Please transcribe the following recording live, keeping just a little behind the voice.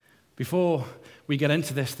Before we get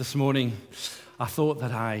into this morning, I thought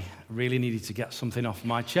that I really needed to get something off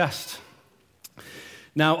my chest.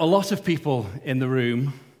 Now, a lot of people in the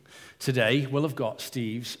room today will have got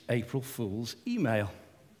Steve's April Fool's email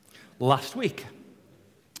last week.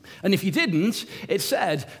 And if you didn't, it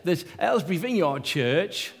said that Aylesbury Vineyard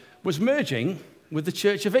Church was merging with the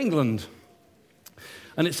Church of England.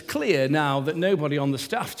 And it's clear now that nobody on the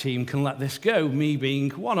staff team can let this go, me being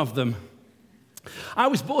one of them. I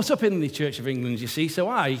was brought up in the Church of England, you see, so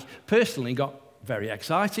I personally got very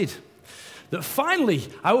excited that finally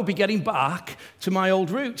I would be getting back to my old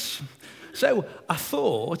roots. So I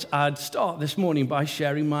thought I'd start this morning by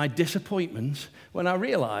sharing my disappointment when I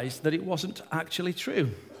realized that it wasn't actually true.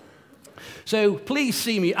 So please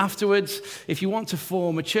see me afterwards. If you want to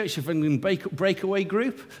form a Church of England breakaway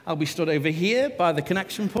group, I'll be stood over here by the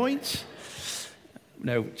connection points.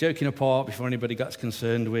 No, joking apart, before anybody gets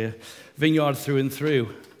concerned, we're Vineyard through and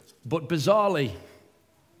through. But bizarrely,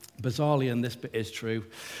 and this bit is true,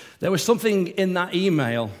 there was something in that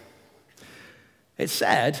email. It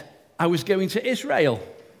said I was going to Israel.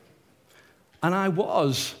 And I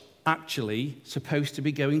was actually supposed to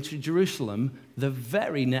be going to Jerusalem the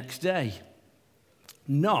very next day.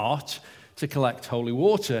 Not to collect holy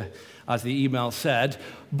water, as the email said,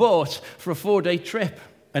 but for a 4-day trip.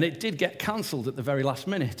 And it did get cancelled at the very last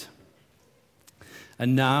minute.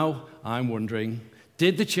 And now I'm wondering,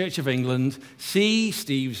 did the Church of England see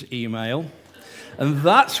Steve's email? And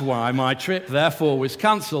that's why my trip, therefore, was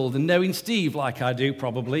cancelled. And knowing Steve like I do,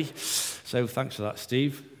 probably. So thanks for that,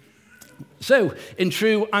 Steve. So, in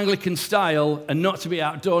true Anglican style, and not to be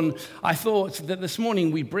outdone, I thought that this morning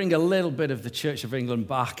we'd bring a little bit of the Church of England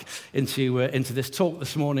back into this talk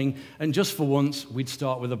this morning. And just for once, we'd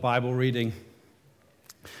start with a Bible reading.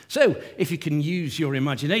 So, if you can use your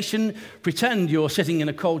imagination, pretend you're sitting in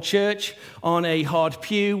a cold church on a hard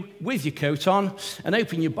pew with your coat on, and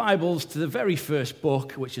open your Bibles to the very first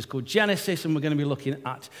book, which is called Genesis, and we're going to be looking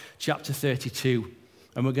at chapter 32.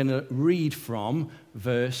 And we're going to read from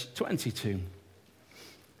verse 22.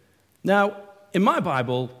 Now, in my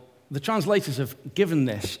Bible, the translators have given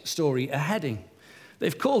this story a heading.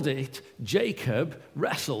 They've called it Jacob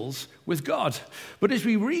Wrestles with God. But as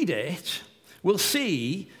we read it, we'll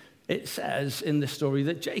see it says in this story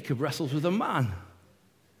that Jacob wrestles with a man.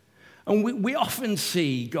 And we often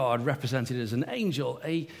see God represented as an angel,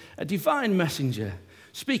 a divine messenger,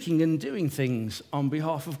 speaking and doing things on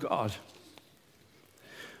behalf of God.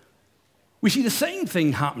 We see the same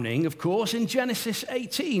thing happening, of course, in Genesis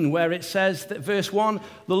 18, where it says that verse 1,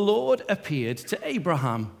 the Lord appeared to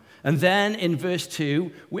Abraham. And then in verse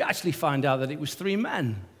 2, we actually find out that it was 3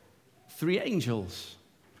 men, 3 angels.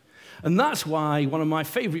 And that's why one of my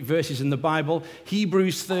favorite verses in the Bible,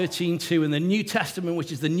 Hebrews 13:2 in the New Testament,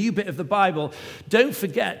 which is the new bit of the Bible, don't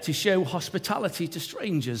forget to show hospitality to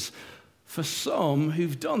strangers. For some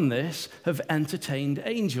who've done this have entertained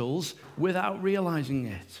angels without realizing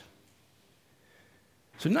it.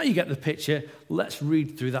 So now you get the picture. Let's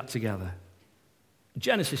read through that together.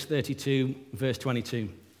 Genesis 32, verse 22.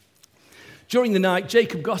 During the night,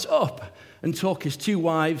 Jacob got up and took his 2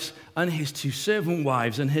 wives and his 2 servant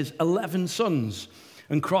wives and his 11 sons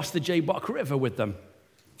and crossed the Jabbok River with them.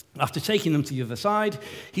 After taking them to the other side,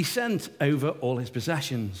 he sent over all his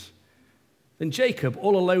possessions. Then Jacob,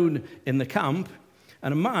 all alone in the camp,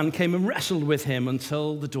 and a man came and wrestled with him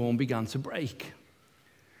until the dawn began to break.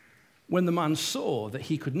 When the man saw that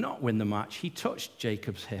he could not win the match, he touched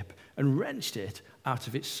Jacob's hip and wrenched it out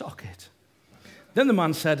of its socket. Then the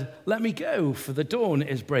man said, "Let me go, for the dawn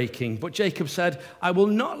is breaking." But Jacob said, "I will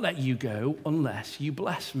not let you go unless you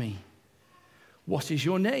bless me." "What is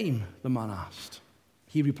your name?" the man asked.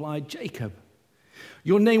 He replied, "Jacob."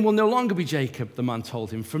 "Your name will no longer be Jacob," the man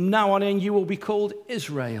told him. "From now on in you will be called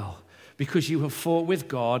Israel, because you have fought with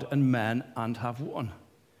God and men and have won."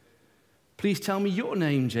 "Please tell me your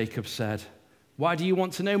name," Jacob said. "Why do you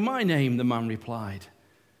want to know my name?" the man replied.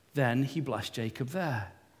 Then he blessed Jacob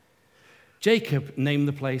there. Jacob named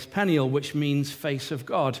the place Peniel, which means face of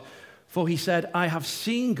God. For he said, "I have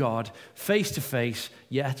seen God face to face,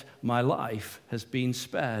 yet my life has been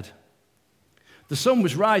spared." The sun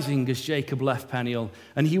was rising as Jacob left Peniel,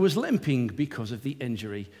 and he was limping because of the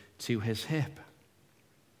injury to his hip.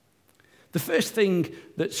 The first thing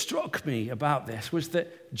that struck me about this was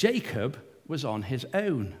that Jacob was on his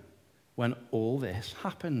own when all this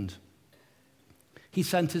happened. He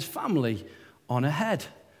sent his family on ahead,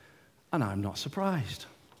 and I'm not surprised.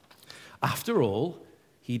 After all,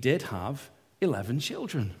 he did have 11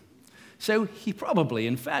 children. So he probably,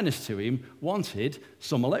 in fairness to him, wanted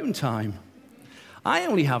some alone time. I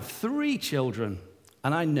only have 3 children,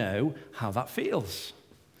 and I know how that feels.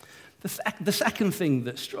 The second thing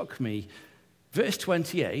that struck me, verse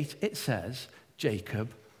 28, it says,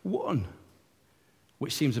 Jacob won,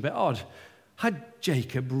 which seems a bit odd. Had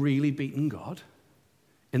Jacob really beaten God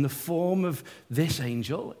in the form of this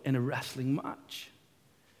angel in a wrestling match?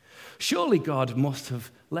 Surely God must have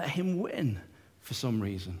let him win for some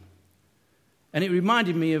reason. And it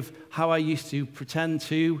reminded me of how I used to pretend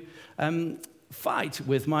to fight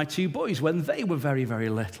with my two boys when they were very, very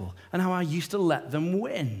little, and how I used to let them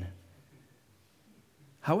win.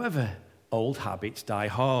 However, old habits die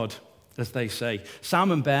hard, as they say.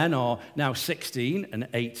 Sam and Ben are now 16 and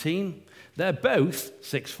 18. They're both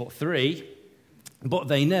 6'3", but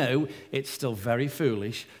they know it's still very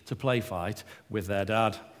foolish to play fight with their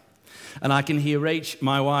dad. And I can hear Rach,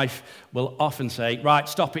 my wife, will often say, right,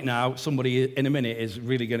 stop it now. Somebody in a minute is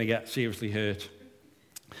really going to get seriously hurt.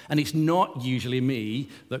 And it's not usually me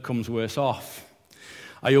that comes worse off.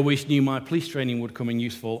 I always knew my police training would come in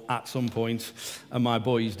useful at some point, and my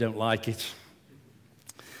boys don't like it.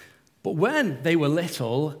 But when they were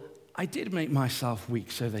little, I did make myself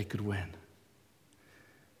weak so they could win.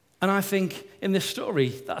 And I think in this story,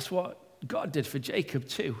 that's what God did for Jacob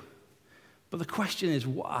too. But the question is,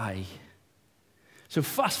 why? So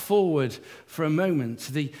fast forward for a moment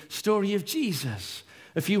to the story of Jesus.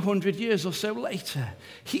 A few hundred years or so later,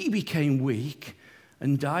 he became weak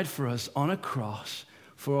and died for us on a cross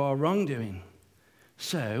for our wrongdoing.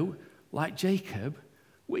 So, like Jacob,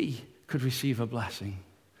 we could receive a blessing.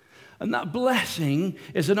 And that blessing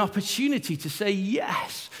is an opportunity to say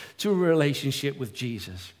yes to a relationship with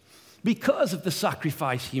Jesus because of the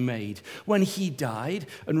sacrifice he made when he died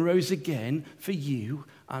and rose again for you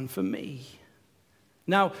and for me.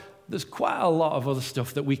 Now, there's quite a lot of other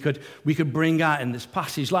stuff that we could bring out in this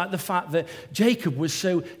passage, like the fact that Jacob was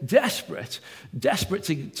so desperate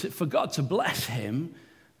for God to bless him,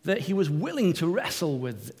 that he was willing to wrestle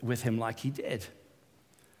with him like he did.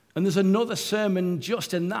 And there's another sermon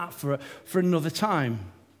just in that for another time.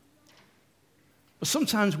 But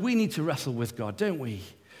sometimes we need to wrestle with God, don't we?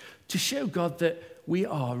 To show God that we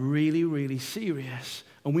are really, really serious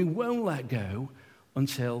and we won't let go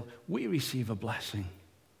until we receive a blessing.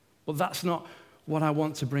 But that's not what I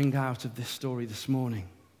want to bring out of this story this morning.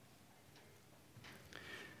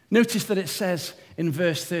 Notice that it says in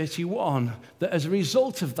verse 31 that as a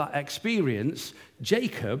result of that experience,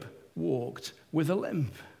 Jacob walked with a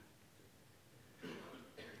limp.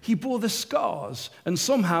 He bore the scars, and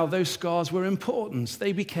somehow those scars were important.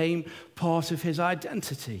 They became part of his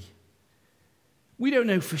identity. We don't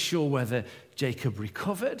know for sure whether Jacob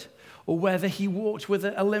recovered or whether he walked with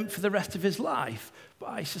a limp for the rest of his life, but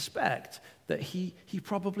I suspect that he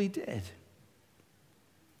probably did.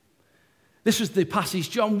 This was the passage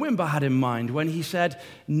John Wimber had in mind when he said,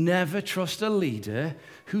 never trust a leader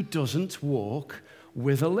who doesn't walk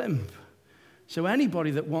with a limp. So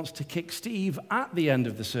anybody that wants to kick Steve at the end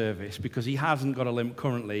of the service because he hasn't got a limp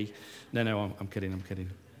currently, no, I'm kidding.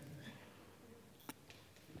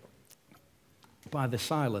 By the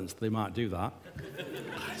silence, they might do that.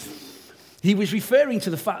 He was referring to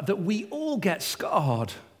the fact that we all get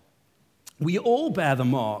scarred. We all bear the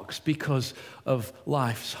marks because of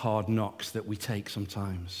life's hard knocks that we take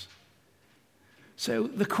sometimes. So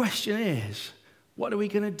the question is, what are we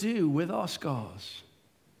going to do with our scars?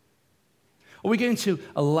 Are we going to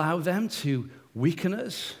allow them to weaken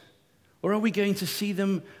us? Or are we going to see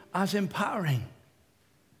them as empowering?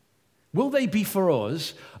 Will they be for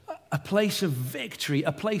us a place of victory,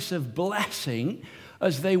 a place of blessing,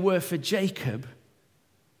 as they were for Jacob?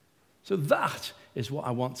 So that is what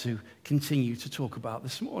I want to continue to talk about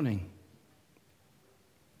this morning.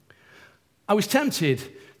 I was tempted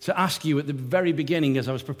to ask you at the very beginning as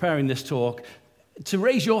I was preparing this talk to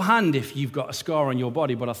raise your hand if you've got a scar on your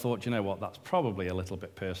body, but I thought, you know what, that's probably a little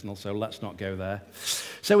bit personal, so let's not go there.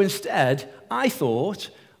 So instead, I thought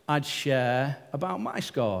I'd share about my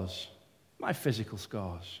scars, my physical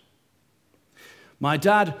scars. My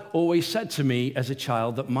dad always said to me as a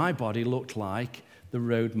child that my body looked like the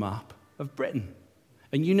road map of Britain.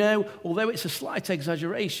 And you know, although it's a slight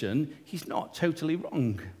exaggeration, he's not totally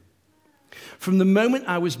wrong. From the moment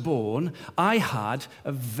I was born, I had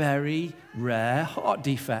a very rare heart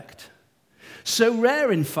defect. So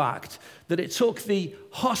rare, in fact, that it took the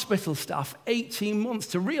hospital staff 18 months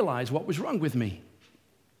to realize what was wrong with me.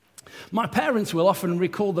 My parents will often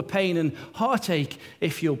recall the pain and heartache,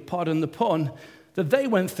 if you'll pardon the pun, that they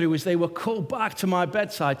went through as they were called back to my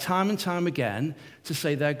bedside time and time again to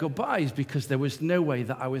say their goodbyes because there was no way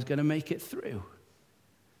that I was going to make it through.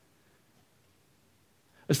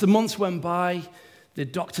 As the months went by, the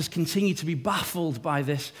doctors continued to be baffled by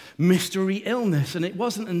this mystery illness. And it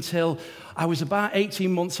wasn't until I was about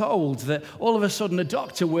 18 months old that all of a sudden a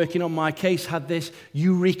doctor working on my case had this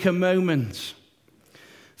eureka moment.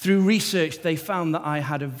 Through research, they found that I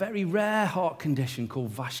had a very rare heart condition called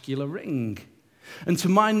vascular ring. And to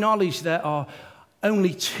my knowledge, there are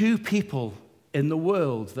only 2 people in the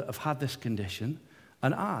world that have had this condition,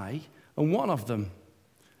 and I am one of them.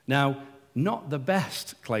 Now, not the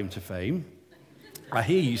best claim to fame, I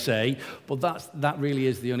hear you say, but that really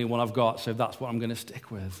is the only one I've got, so that's what I'm going to stick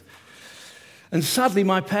with. And sadly,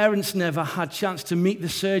 my parents never had a chance to meet the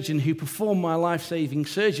surgeon who performed my life-saving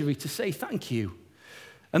surgery to say thank you.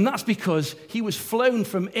 And that's because he was flown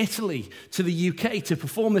from Italy to the UK to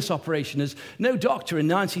perform this operation, as no doctor in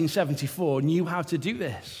 1974 knew how to do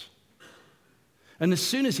this. And as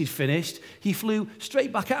soon as he'd finished, he flew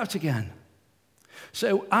straight back out again.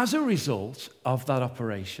 So as a result of that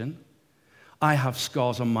operation, I have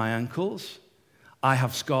scars on my ankles, I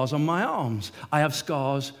have scars on my arms, I have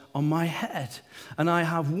scars on my head, and I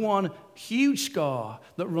have one huge scar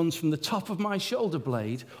that runs from the top of my shoulder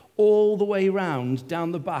blade all the way round,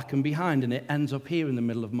 down the back and behind, and it ends up here in the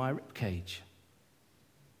middle of my rib cage.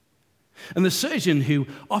 And the surgeon who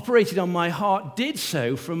operated on my heart did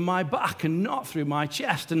so from my back and not through my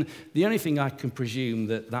chest, and the only thing I can presume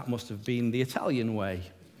that must have been the Italian way.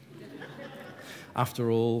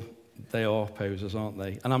 After all, they are posers, aren't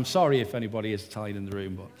they? And I'm sorry if anybody is Italian in the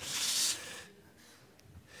room, but...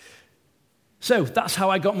 So that's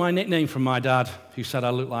how I got my nickname from my dad, who said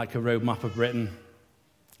I looked like a road map of Britain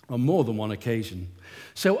on more than one occasion.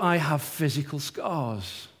 So I have physical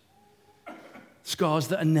scars. Scars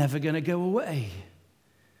that are never going to go away.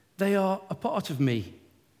 They are a part of me.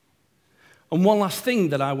 And one last thing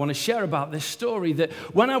that I want to share about this story, that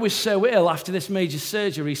when I was so ill after this major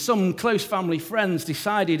surgery, some close family friends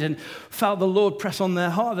decided and felt the Lord press on their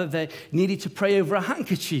heart that they needed to pray over a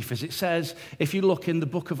handkerchief, as it says, if you look in the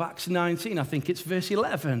book of Acts 19, I think it's verse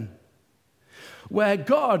 11, where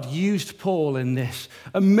God used Paul in this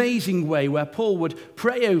amazing way, where Paul would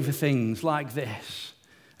pray over things like this.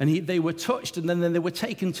 And they were touched, and then they were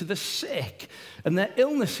taken to the sick, and their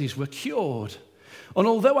illnesses were cured. And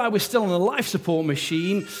although I was still on a life support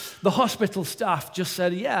machine, the hospital staff just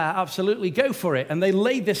said, yeah, absolutely, go for it. And they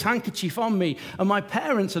laid this handkerchief on me. And my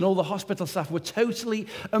parents and all the hospital staff were totally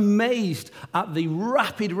amazed at the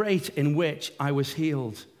rapid rate in which I was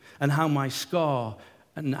healed and how my scar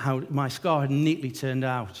had neatly turned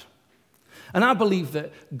out. And I believe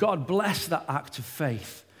that God blessed that act of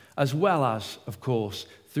faith, as well as, of course,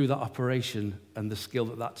 through that operation and the skill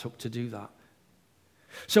that took to do that.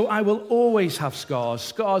 So I will always have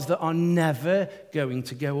scars that are never going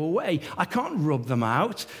to go away. I can't rub them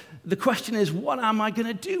out. The question is, what am I going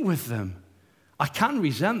to do with them? I can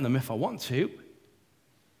resent them if I want to.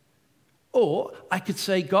 Or I could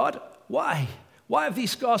say, God, why? Why have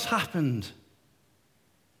these scars happened?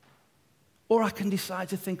 Or I can decide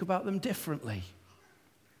to think about them differently.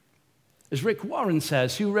 As Rick Warren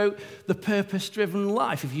says, who wrote The Purpose-Driven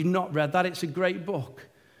Life. If you've not read that, it's a great book.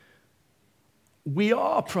 We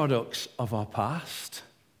are products of our past,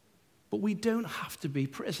 but we don't have to be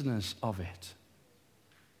prisoners of it.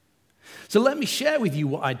 So let me share with you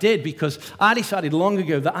what I did, because I decided long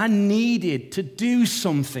ago that I needed to do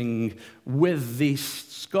something with this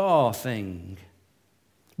scar thing.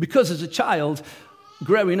 Because as a child,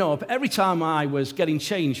 growing up, every time I was getting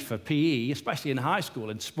changed for PE, especially in high school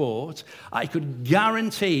and sport, I could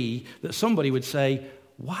guarantee that somebody would say,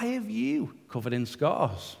 why have you covered in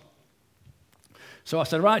scars? So I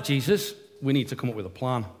said, right, Jesus, we need to come up with a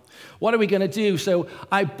plan. What are we going to do? So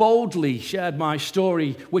I boldly shared my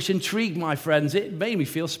story, which intrigued my friends. It made me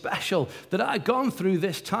feel special that I'd gone through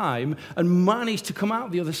this time and managed to come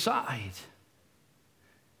out the other side.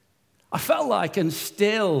 I felt like, and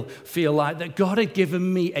still feel like, that God had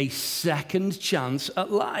given me a second chance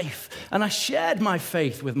at life. And I shared my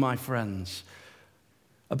faith with my friends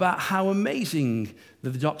about how amazing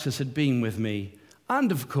the doctors had been with me.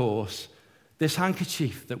 And of course, this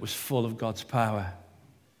handkerchief that was full of God's power.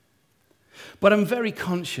 But I'm very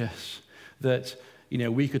conscious that,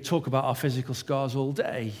 we could talk about our physical scars all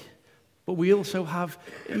day, but we also have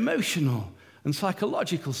emotional and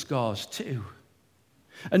psychological scars too.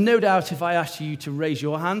 And no doubt if I asked you to raise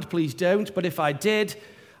your hand, please don't, but if I did,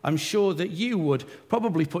 I'm sure that you would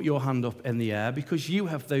probably put your hand up in the air because you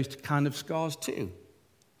have those kind of scars too.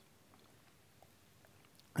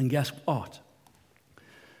 And guess what?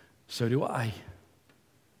 So do I.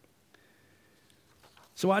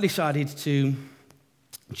 So I decided to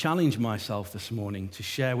challenge myself this morning to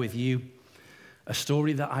share with you a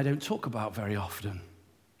story that I don't talk about very often.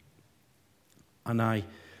 And I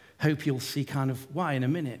hope you'll see kind of why in a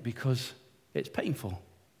minute, because it's painful.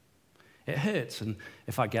 It hurts, and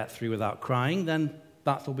if I get through without crying, then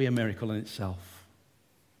that'll be a miracle in itself.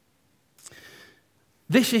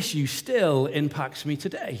 This issue still impacts me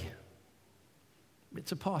today.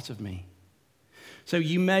 It's a part of me. So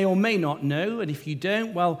you may or may not know, and if you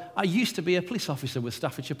don't, well, I used to be a police officer with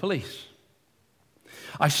Staffordshire Police.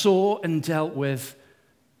 I saw and dealt with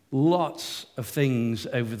lots of things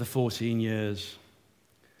over the 14 years.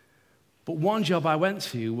 But one job I went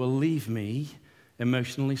to will leave me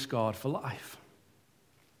emotionally scarred for life.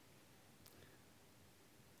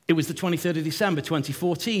 It was the 23rd of December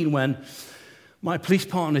 2014 when my police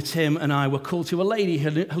partner Tim and I were called to a lady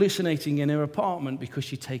hallucinating in her apartment because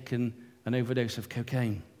she'd taken an overdose of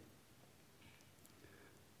cocaine.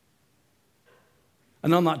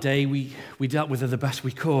 And on that day, we dealt with her the best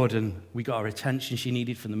we could, and we got her attention she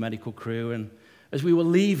needed from the medical crew. And as we were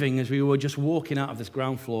leaving, as we were just walking out of this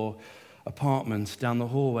ground floor apartment down the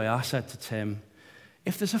hallway, I said to Tim,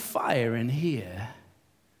 if there's a fire in here,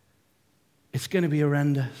 it's going to be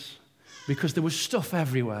horrendous, because there was stuff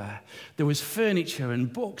everywhere. There was furniture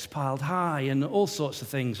and books piled high and all sorts of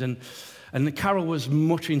things. And Carol was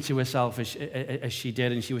muttering to herself as she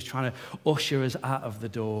did, and she was trying to usher us out of the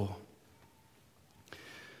door.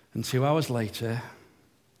 And 2 hours later,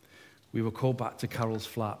 we were called back to Carol's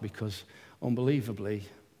flat because, unbelievably,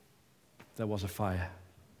 there was a fire.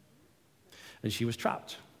 And she was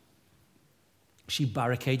trapped. She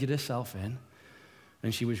barricaded herself in,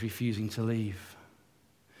 and she was refusing to leave.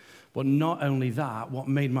 But not only that, what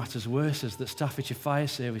made matters worse is that Staffordshire Fire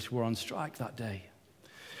Service were on strike that day.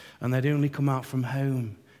 And they'd only come out from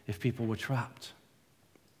home if people were trapped.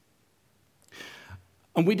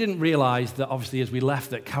 And we didn't realize that, obviously, as we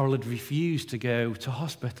left, that Carol had refused to go to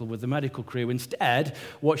hospital with the medical crew. Instead,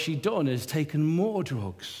 what she'd done is taken more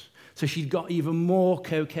drugs. So she'd got even more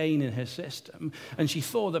cocaine in her system, and she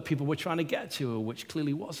thought that people were trying to get to her, which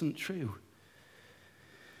clearly wasn't true.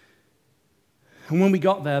 And when we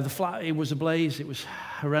got there, the flat, it was ablaze. It was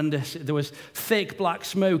horrendous. There was thick black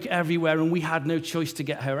smoke everywhere, and we had no choice to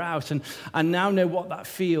get her out. And I now know what that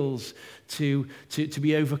feels to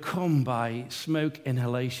be overcome by smoke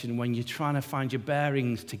inhalation when you're trying to find your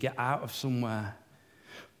bearings to get out of somewhere.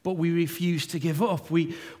 But we refused to give up.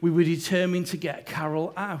 We were determined to get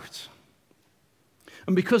Carol out.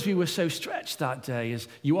 And because we were so stretched that day, as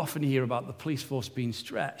you often hear about the police force being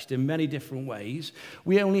stretched in many different ways,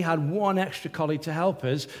 we only had one extra colleague to help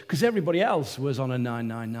us because everybody else was on a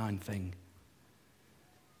 999 thing.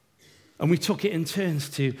 And we took it in turns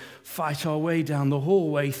to fight our way down the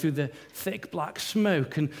hallway through the thick black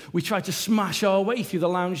smoke. And we tried to smash our way through the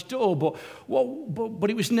lounge door, but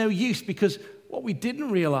it was no use, because what we didn't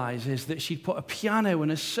realize is that she'd put a piano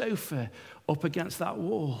and a sofa up against that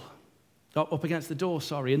wall. Up against the door,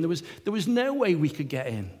 and there was no way we could get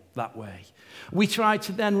in that way. We tried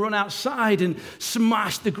to then run outside and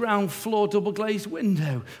smash the ground floor double glazed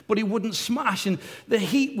window, but it wouldn't smash, and the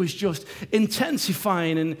heat was just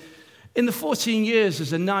intensifying. And in the 14 years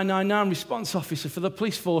as a 999 response officer for the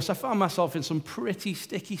police force, I found myself in some pretty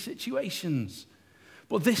sticky situations.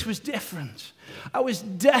 But this was different. I was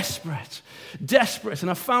desperate,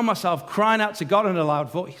 and I found myself crying out to God in a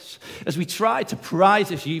loud voice as we tried to prise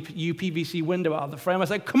this UPVC window out of the frame. I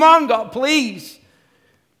said, "Come on, God, please."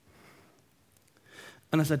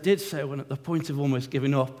 And as I did so, and at the point of almost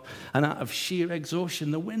giving up, and out of sheer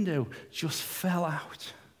exhaustion, the window just fell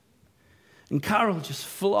out. And Carol just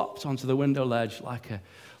flopped onto the window ledge like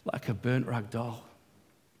a burnt rag doll.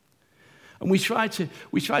 And we tried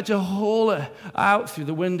to haul her out through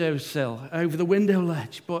the windowsill, over the window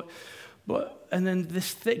ledge, and then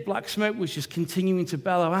this thick black smoke was just continuing to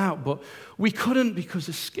bellow out, but we couldn't because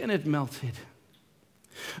the skin had melted.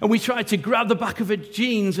 And we tried to grab the back of her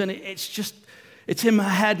jeans, and it's in my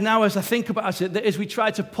head now as I think about it, that as we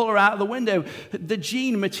tried to pull her out of the window, the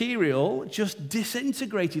jean material just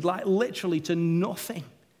disintegrated, like literally to nothing.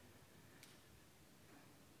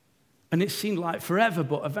 And it seemed like forever,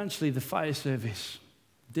 but eventually the fire service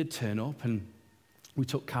did turn up, and we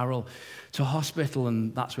took Carol to hospital,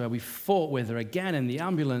 and that's where we fought with her again in the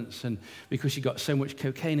ambulance, and because she got so much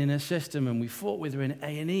cocaine in her system, and we fought with her in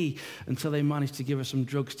A&E until they managed to give her some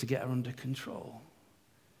drugs to get her under control.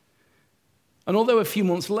 And although a few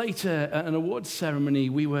months later at an awards ceremony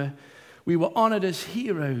we were honored as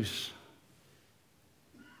heroes,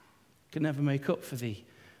 could never make up for the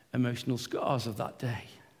emotional scars of that day.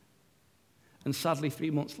 And sadly,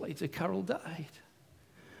 3 months later, Carol died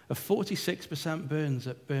of 46% burns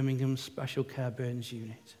at Birmingham's Special Care Burns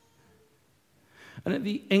Unit. And at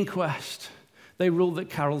the inquest, they ruled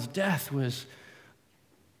that Carol's death was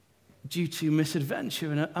due to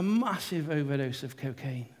misadventure and a massive overdose of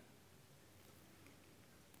cocaine.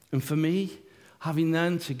 And for me, having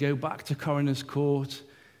then to go back to coroner's court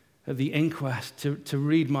at the inquest to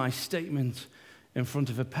read my statement in front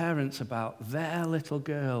of her parents about their little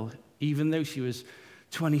girl, even though she was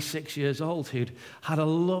 26 years old, who'd had a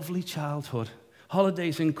lovely childhood,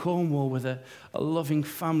 holidays in Cornwall with a loving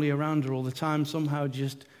family around her all the time, somehow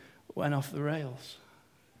just went off the rails.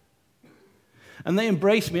 And they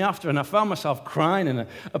embraced me after, and I found myself crying and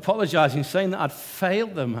apologizing, saying that I'd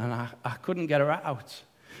failed them and I couldn't get her out.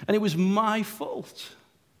 And it was my fault.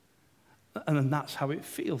 And that's how it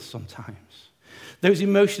feels sometimes. Those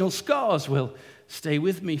emotional scars will stay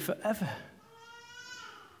with me forever.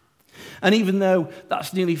 And even though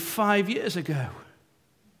that's nearly 5 years ago,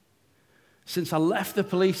 since I left the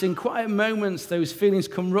police, in quiet moments, those feelings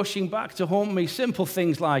come rushing back to haunt me. Simple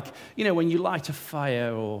things like, when you light a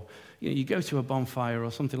fire or you go to a bonfire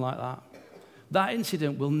or something like that. That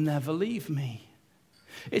incident will never leave me.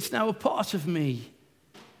 It's now a part of me.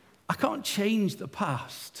 I can't change the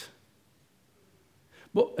past.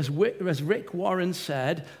 But as Rick Warren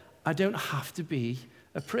said, I don't have to be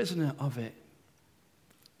a prisoner of it.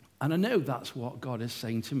 And I know that's what God is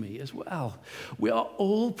saying to me as well. We are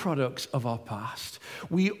all products of our past.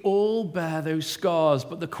 We all bear those scars,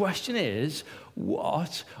 but the question is,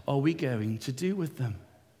 what are we going to do with them?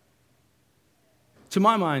 To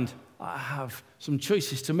my mind, I have some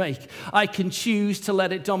choices to make. I can choose to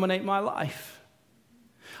let it dominate my life.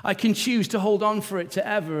 I can choose to hold on for it to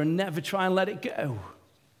ever and never try and let it go.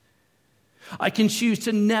 I can choose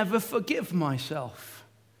to never forgive myself,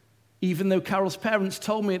 even though Carol's parents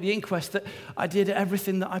told me at the inquest that I did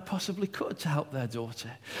everything that I possibly could to help their daughter.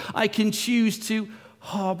 I can choose to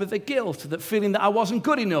harbor the guilt, that feeling that I wasn't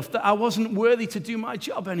good enough, that I wasn't worthy to do my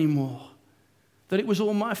job anymore, that it was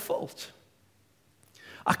all my fault.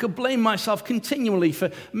 I could blame myself continually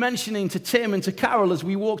for mentioning to Tim and to Carol as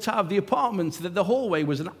we walked out of the apartment that the hallway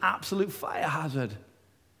was an absolute fire hazard.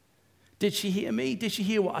 Did she hear me? Did she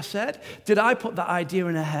hear what I said? Did I put that idea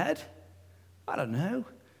in her head? I don't know.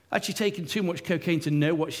 Had she taken too much cocaine to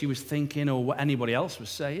know what she was thinking or what anybody else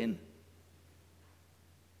was saying?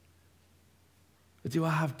 Or do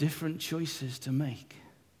I have different choices to make?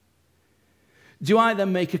 Do I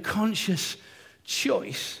then make a conscious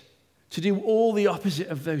choice to do all the opposite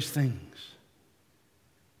of those things?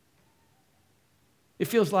 It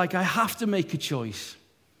feels like I have to make a choice.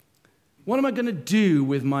 What am I going to do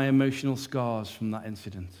with my emotional scars from that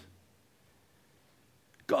incident?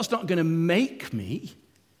 God's not going to make me.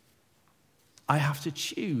 I have to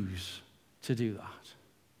choose to do that.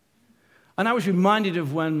 And I was reminded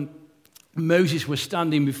of when Moses was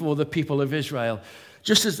standing before the people of Israel,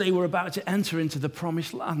 just as they were about to enter into the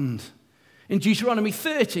promised land. In Deuteronomy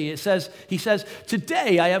 30, he says,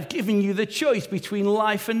 "Today I have given you the choice between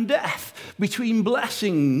life and death, between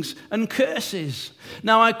blessings and curses.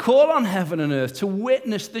 Now I call on heaven and earth to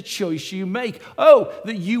witness the choice you make. Oh,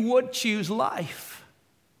 that you would choose life."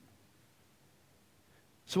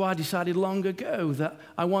 So I decided long ago that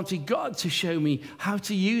I wanted God to show me how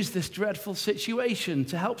to use this dreadful situation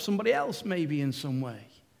to help somebody else maybe in some way.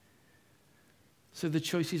 So the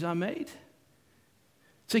choices I made: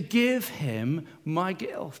 to give him my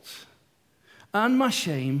guilt and my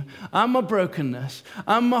shame and my brokenness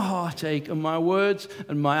and my heartache and my words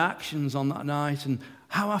and my actions on that night and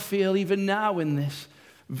how I feel even now in this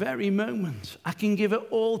very moment. I can give it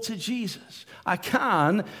all to Jesus. I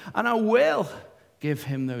can and I will give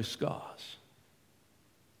him those scars.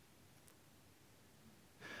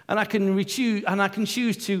 And I can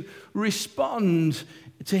choose to respond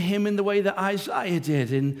to him in the way that Isaiah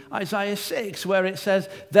did in Isaiah 6, where it says,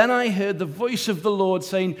 "Then I heard the voice of the Lord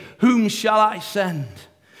saying, 'Whom shall I send?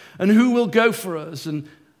 And who will go for us?' And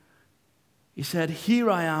he said,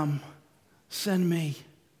 'Here I am, send me.'"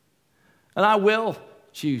 And I will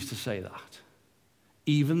choose to say that,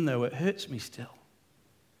 even though it hurts me still.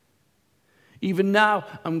 Even now,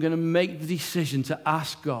 I'm going to make the decision to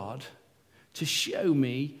ask God to show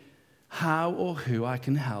me how or who I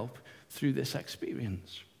can help through this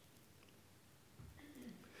experience.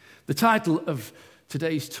 The title of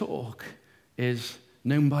today's talk is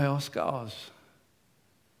Known by Our Scars.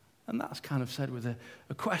 And that's kind of said with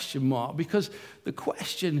a question mark, because the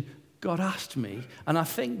question God asked me, and I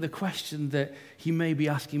think the question that he may be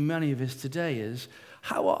asking many of us today is,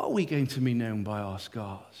 how are we going to be known by our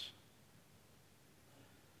scars?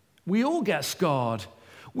 We all get scarred.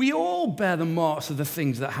 We all bear the marks of the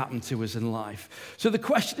things that happen to us in life. So the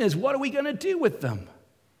question is, what are we going to do with them?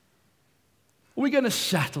 Are we going to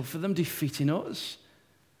settle for them defeating us?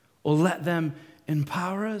 Or let them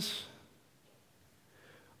empower us?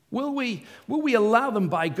 Will we allow them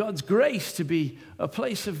by God's grace to be a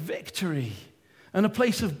place of victory and a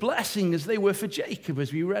place of blessing as they were for Jacob,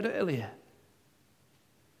 as we read earlier?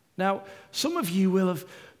 Now, some of you will have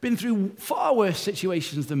been through far worse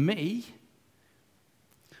situations than me.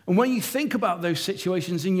 And when you think about those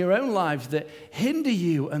situations in your own lives that hinder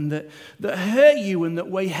you and that hurt you and that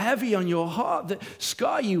weigh heavy on your heart, that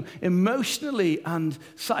scar you emotionally and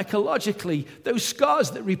psychologically, those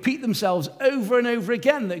scars that repeat themselves over and over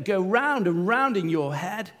again, that go round and round in your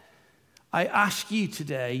head, I ask you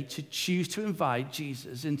today to choose to invite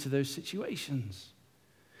Jesus into those situations,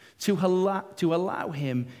 to allow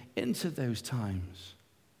him into those times.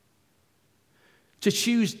 To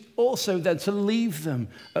choose also then to leave them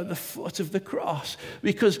at the foot of the cross.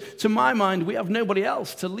 Because to my mind, we have nobody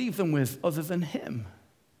else to leave them with other than him.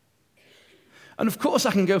 And of course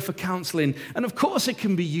I can go for counseling. And of course it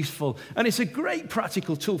can be useful. And it's a great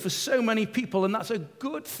practical tool for so many people. And that's a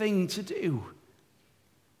good thing to do.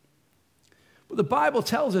 But the Bible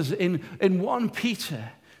tells us in 1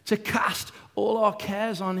 Peter to cast all our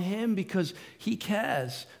cares on him because he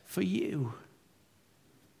cares for you.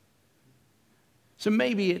 So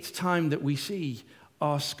maybe it's time that we see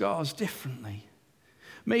our scars differently.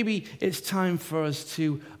 Maybe it's time for us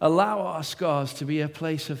to allow our scars to be a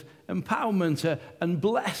place of empowerment and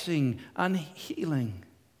blessing and healing.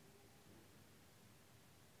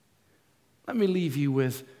 Let me leave you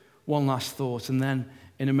with one last thought, and then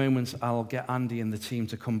in a moment I'll get Andy and the team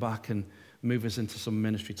to come back and move us into some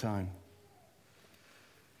ministry time.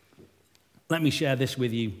 Let me share this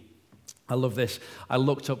with you. I love this. I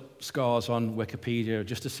looked up scars on Wikipedia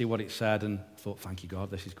just to see what it said and thought, thank you, God,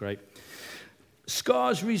 this is great.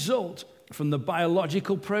 Scars result from the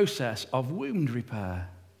biological process of wound repair,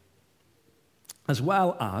 as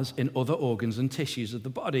well as in other organs and tissues of the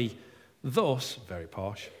body. Thus, very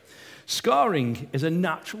posh, scarring is a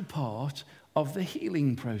natural part of the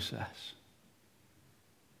healing process.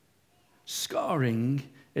 Scarring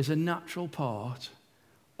is a natural part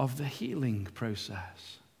of the healing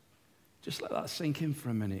process. Just let that sink in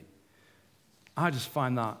for a minute. I just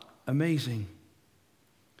find that amazing.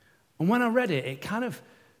 And when I read it, it kind of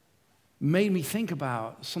made me think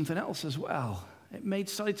about something else as well.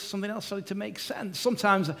 Something else started to make sense.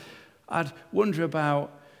 Sometimes I'd wonder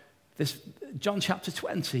about this, John chapter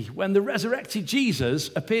 20, when the resurrected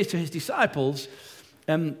Jesus appeared to his disciples,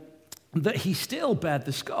 that he still bared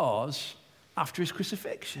the scars after his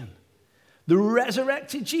crucifixion. The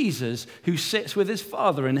resurrected Jesus who sits with his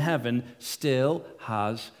Father in heaven still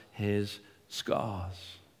has his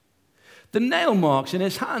scars. The nail marks in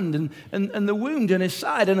his hand and the wound in his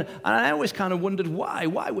side. And I always kind of wondered why.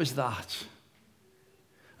 Why was that?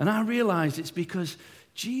 And I realized it's because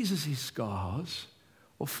Jesus' scars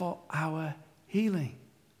were for our healing.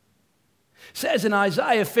 It says in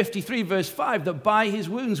Isaiah 53 verse 5 that by his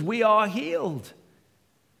wounds we are healed.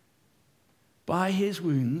 By his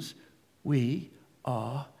wounds we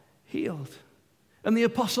are healed. And the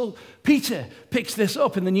Apostle Peter picks this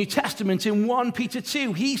up in the New Testament in 1 Peter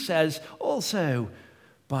 2. He says also,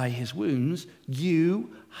 by his wounds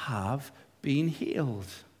you have been healed.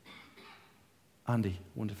 Andy,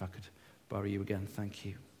 I wonder if I could borrow you again. Thank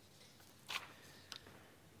you.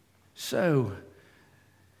 So,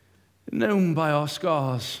 known by our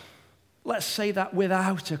scars, let's say that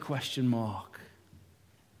without a question mark.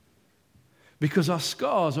 Because our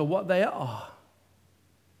scars are what they are.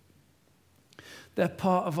 They're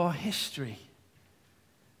part of our history.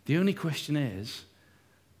 The only question is,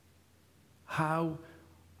 how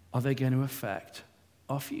are they going to affect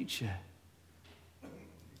our future?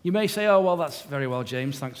 You may say, oh, well, that's very well,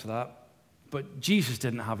 James, thanks for that. But Jesus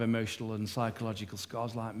didn't have emotional and psychological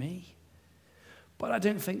scars like me. But I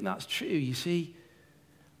don't think that's true. You see,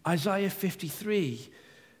 Isaiah 53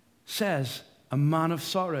 says, a man of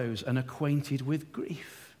sorrows and acquainted with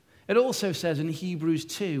grief. It also says in Hebrews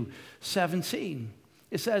 2:17,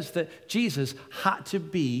 it says that Jesus had to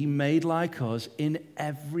be made like us in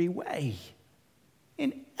every way,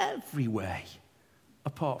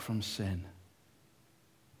 apart from sin.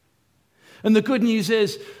 And the good news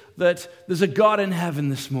is that there's a God in heaven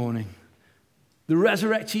this morning, the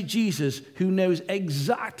resurrected Jesus who knows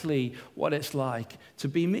exactly what it's like to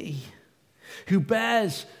be me, who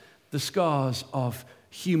bears the scars of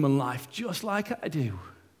human life just like I do.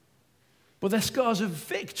 But they're scars of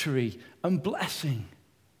victory and blessing.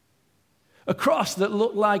 A cross that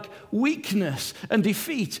looked like weakness and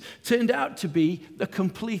defeat turned out to be the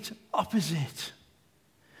complete opposite.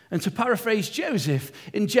 And to paraphrase Joseph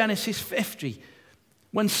in Genesis 50,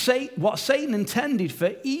 what Satan intended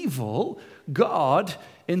for evil, God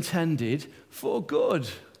intended for good.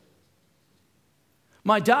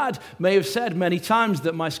 My dad may have said many times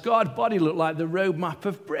that my scarred body looked like the road map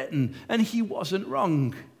of Britain, and he wasn't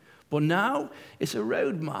wrong. But now it's a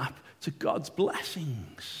road map to God's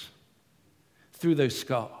blessings through those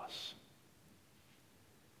scars.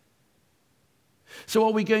 So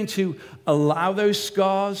are we going to allow those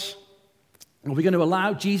scars? Are we going to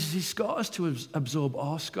allow Jesus' scars to absorb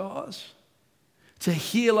our scars? To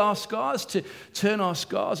heal our scars? To turn our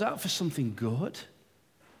scars out for something good?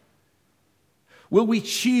 Will we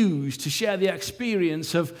choose to share the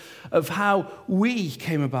experience of how we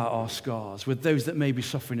came about our scars with those that may be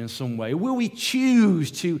suffering in some way? Will we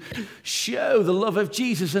choose to show the love of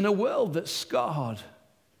Jesus in a world that's scarred?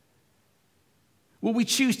 Will we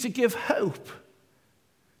choose to give hope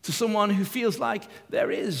to someone who feels like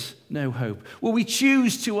there is no hope? Will we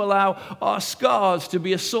choose to allow our scars to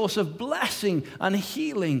be a source of blessing and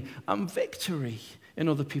healing and victory in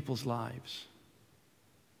other people's lives?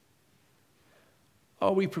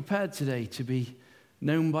 Are we prepared today to be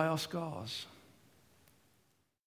known by our scars?